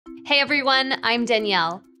Hey everyone, I'm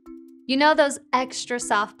Danielle. You know those extra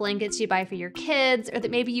soft blankets you buy for your kids or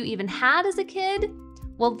that maybe you even had as a kid?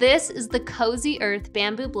 Well, this is the Cozy Earth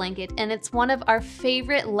bamboo blanket, and it's one of our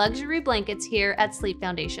favorite luxury blankets here at Sleep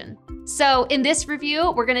Foundation. So in this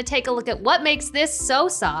review, we're gonna take a look at what makes this so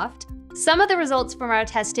soft, some of the results from our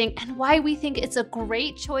testing, and why we think it's a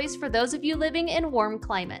great choice for those of you living in warm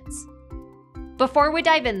climates. Before we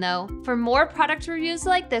dive in though, for more product reviews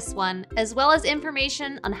like this one, as well as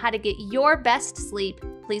information on how to get your best sleep,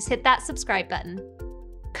 please hit that subscribe button.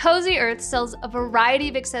 Cozy Earth sells a variety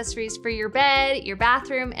of accessories for your bed, your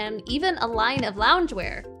bathroom, and even a line of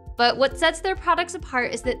loungewear. But what sets their products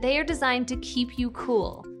apart is that they are designed to keep you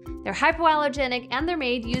cool. They're hypoallergenic and they're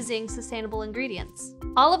made using sustainable ingredients.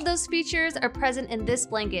 All of those features are present in this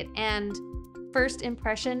blanket, and first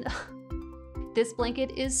impression, this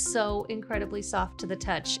blanket is so incredibly soft to the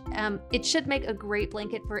touch. It should make a great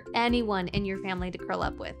blanket for anyone in your family to curl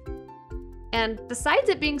up with. And besides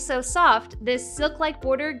it being so soft, this silk-like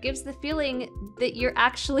border gives the feeling that you're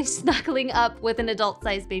actually snuggling up with an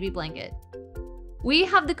adult-sized baby blanket. We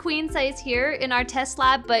have the queen size here in our test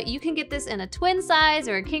lab, but you can get this in a twin size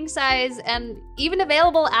or a king size, and even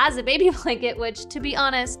available as a baby blanket, which, to be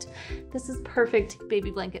honest, this is perfect baby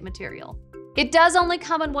blanket material. It does only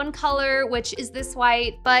come in one color, which is this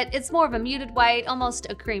white, but it's more of a muted white, almost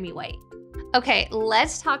a creamy white. Okay,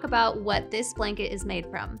 let's talk about what this blanket is made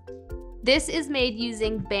from. This is made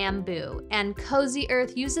using bamboo, and Cozy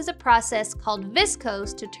Earth uses a process called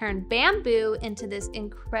viscose to turn bamboo into this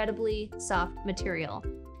incredibly soft material.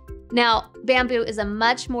 Now, bamboo is a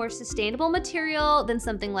much more sustainable material than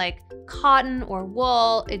something like cotton or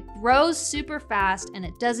wool. It grows super fast and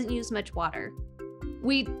it doesn't use much water.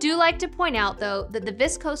 We do like to point out, though, that the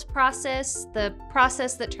viscose process, the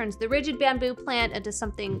process that turns the rigid bamboo plant into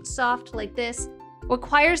something soft like this,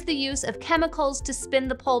 requires the use of chemicals to spin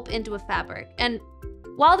the pulp into a fabric. And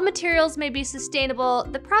while the materials may be sustainable,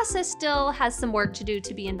 the process still has some work to do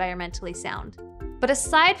to be environmentally sound. But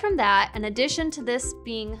aside from that, in addition to this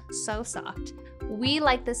being so soft, we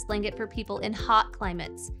like this blanket for people in hot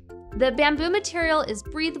climates. The bamboo material is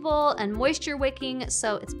breathable and moisture wicking,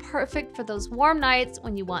 so it's perfect for those warm nights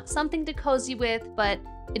when you want something to cozy with, but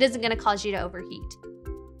it isn't gonna cause you to overheat.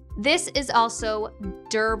 This is also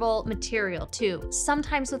durable material too.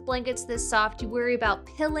 Sometimes with blankets this soft, you worry about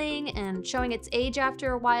pilling and showing its age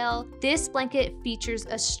after a while. This blanket features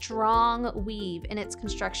a strong weave in its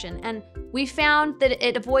construction, and we found that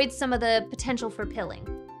it avoids some of the potential for pilling.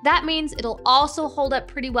 That means it'll also hold up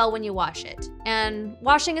pretty well when you wash it. And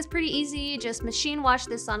washing is pretty easy, just machine wash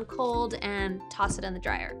this on cold and toss it in the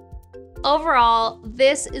dryer. Overall,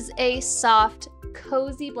 this is a soft,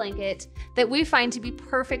 cozy blanket that we find to be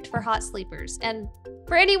perfect for hot sleepers. And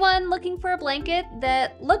for anyone looking for a blanket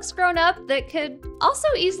that looks grown up, that could also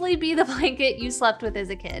easily be the blanket you slept with as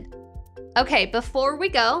a kid. Okay, before we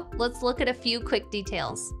go, let's look at a few quick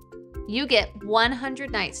details. You get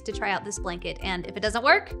 100 nights to try out this blanket, and if it doesn't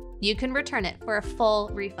work, you can return it for a full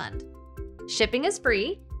refund. Shipping is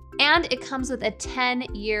free, and it comes with a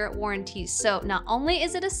 10-year warranty. So not only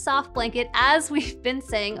is it a soft blanket, as we've been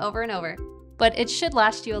saying over and over, but it should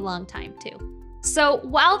last you a long time too. So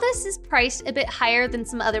while this is priced a bit higher than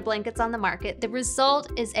some other blankets on the market, the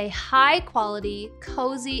result is a high quality,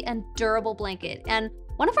 cozy, and durable blanket, and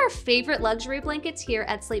one of our favorite luxury blankets here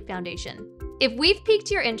at Sleep Foundation. If we've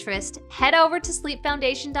piqued your interest, head over to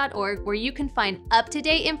sleepfoundation.org where you can find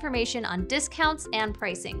up-to-date information on discounts and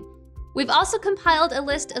pricing. We've also compiled a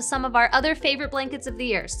list of some of our other favorite blankets of the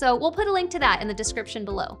year, so we'll put a link to that in the description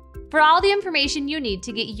below. For all the information you need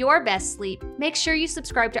to get your best sleep, make sure you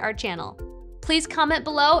subscribe to our channel. Please comment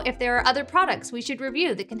below if there are other products we should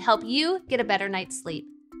review that can help you get a better night's sleep.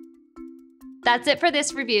 That's it for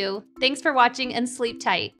this review. Thanks for watching and sleep tight.